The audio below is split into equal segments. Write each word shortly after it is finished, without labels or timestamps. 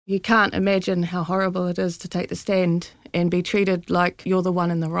You can't imagine how horrible it is to take the stand and be treated like you're the one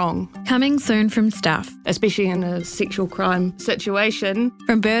in the wrong. Coming soon from Duff. Especially in a sexual crime situation.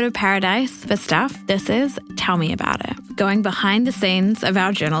 From Bird of Paradise for Duff, this is Tell Me About It. Going behind the scenes of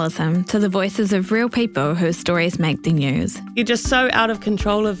our journalism to the voices of real people whose stories make the news. You're just so out of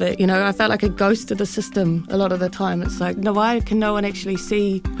control of it. You know, I felt like a ghost of the system a lot of the time. It's like, why can no one actually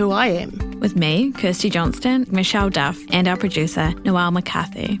see who I am? With me, Kirsty Johnston, Michelle Duff, and our producer, Noelle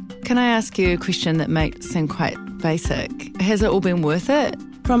McCarthy. Can I ask you a question that might seem quite basic? Has it all been worth it?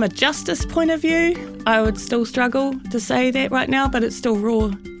 From a justice point of view, I would still struggle to say that right now, but it's still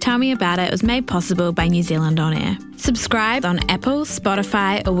raw. Tell Me About It was made possible by New Zealand On Air. Subscribe on Apple,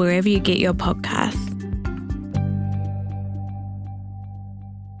 Spotify, or wherever you get your podcasts.